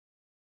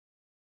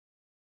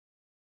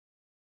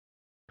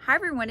Hi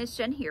everyone, it's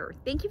Jen here.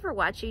 Thank you for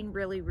watching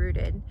Really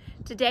Rooted.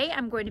 Today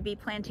I'm going to be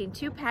planting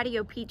 2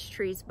 patio peach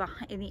trees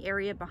in the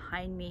area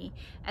behind me,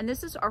 and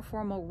this is our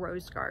formal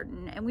rose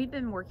garden, and we've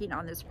been working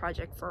on this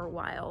project for a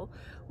while.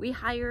 We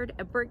hired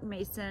a brick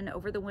mason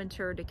over the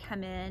winter to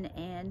come in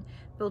and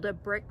build a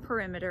brick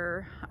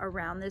perimeter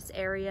around this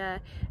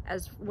area,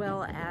 as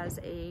well as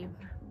a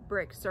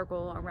brick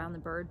circle around the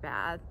bird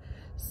bath.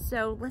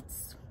 So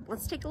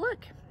let's take a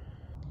look.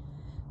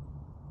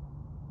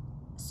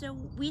 So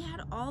we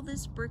had all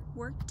this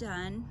brickwork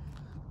done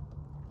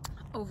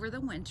over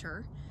the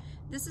winter.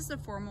 This is a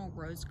formal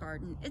rose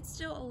garden. It's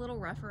still a little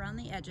rough around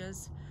the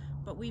edges,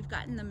 but we've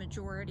gotten the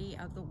majority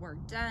of the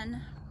work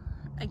done.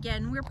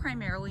 Again, we're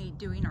primarily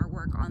doing our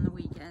work on the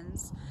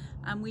weekends.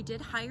 We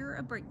did hire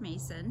a brick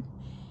mason,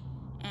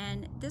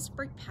 and this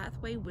brick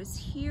pathway was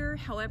here.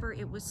 However,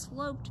 it was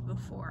sloped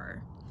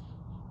before.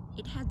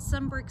 It had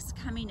some bricks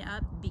coming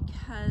up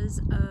because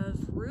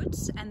of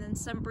roots, and then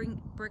some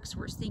bricks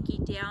were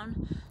sinking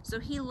down. So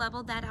he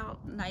leveled that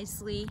out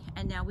nicely,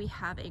 and now we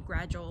have a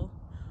gradual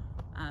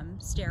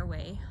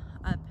stairway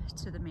up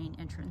to the main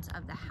entrance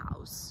of the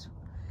house.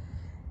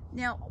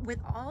 Now, with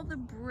all the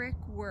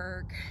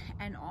brickwork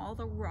and all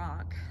the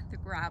rock, the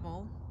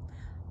gravel,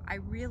 I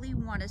really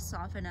want to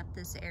soften up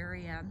this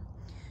area.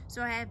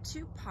 So I have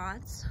 2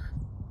 pots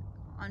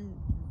on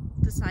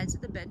the sides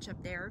of the bench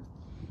up there,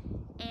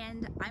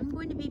 and I'm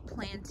going to be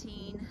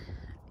planting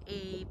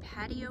a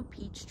patio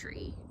peach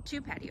tree,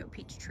 2 patio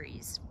peach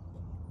trees.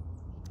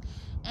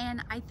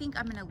 And I think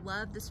I'm gonna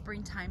love the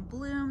springtime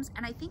blooms,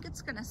 and I think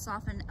it's gonna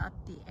soften up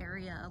the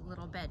area a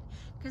little bit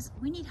because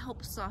we need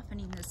help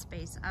softening this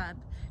space up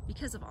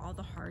because of all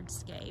the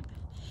hardscape.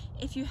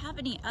 If you have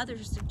any other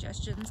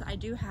suggestions, I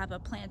do have a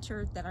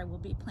planter that I will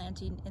be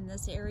planting in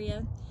this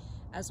area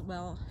as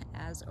well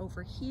as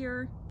over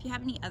here. If you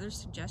have any other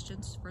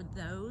suggestions for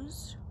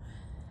those,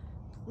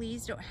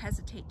 please don't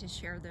hesitate to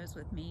share those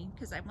with me,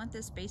 because I want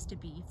this space to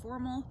be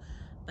formal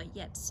but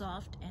yet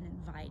soft and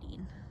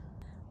inviting.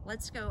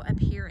 Let's go up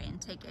here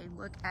and take a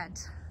look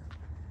at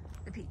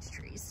the peach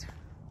trees.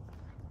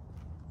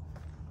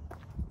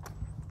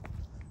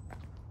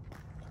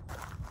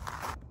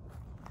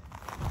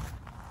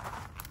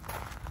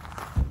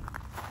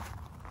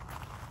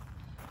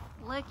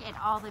 Look at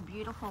all the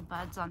beautiful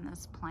buds on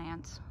this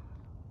plant.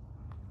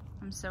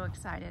 I'm so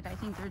excited. I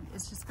think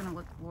it's just gonna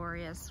look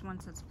glorious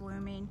once it's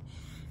blooming.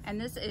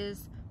 And this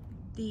is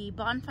the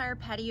Bonfire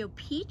Patio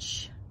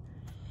Peach.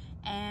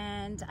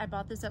 And I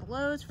bought this at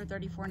Lowe's for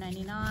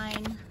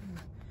 $34.99.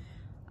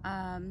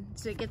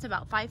 So it gets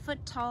about 5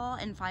 foot tall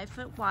and 5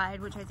 foot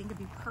wide, which I think would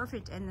be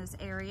perfect in this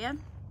area.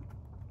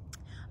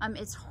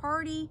 It's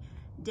hardy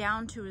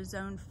down to a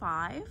zone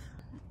 5.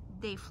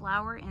 They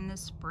flower in the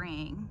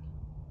spring.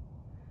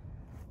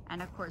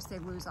 And of course they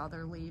lose all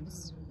their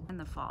leaves in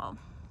the fall.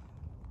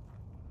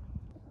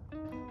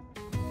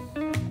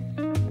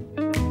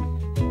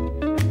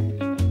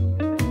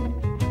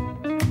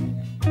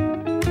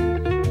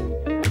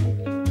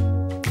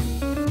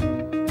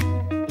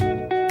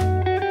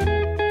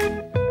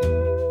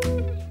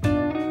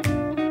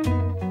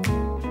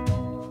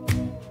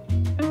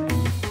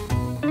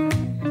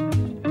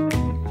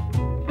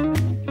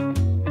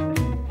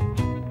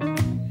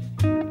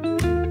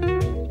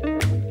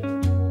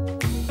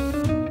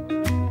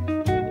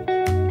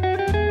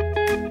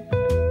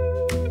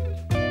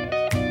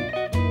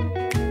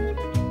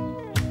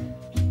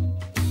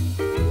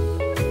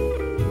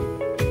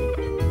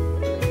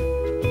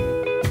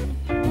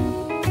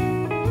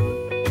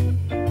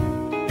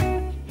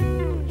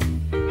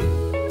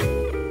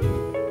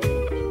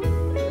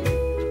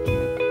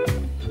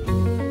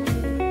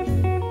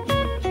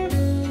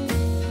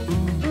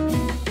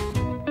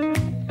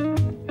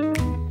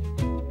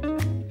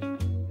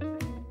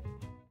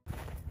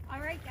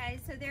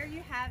 So there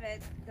you have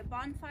it, the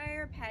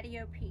Bonfire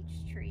Patio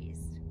Peach Trees.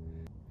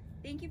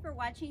 Thank you for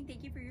watching.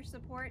 Thank you for your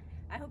support.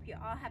 I hope you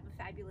all have a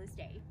fabulous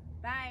day.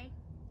 Bye.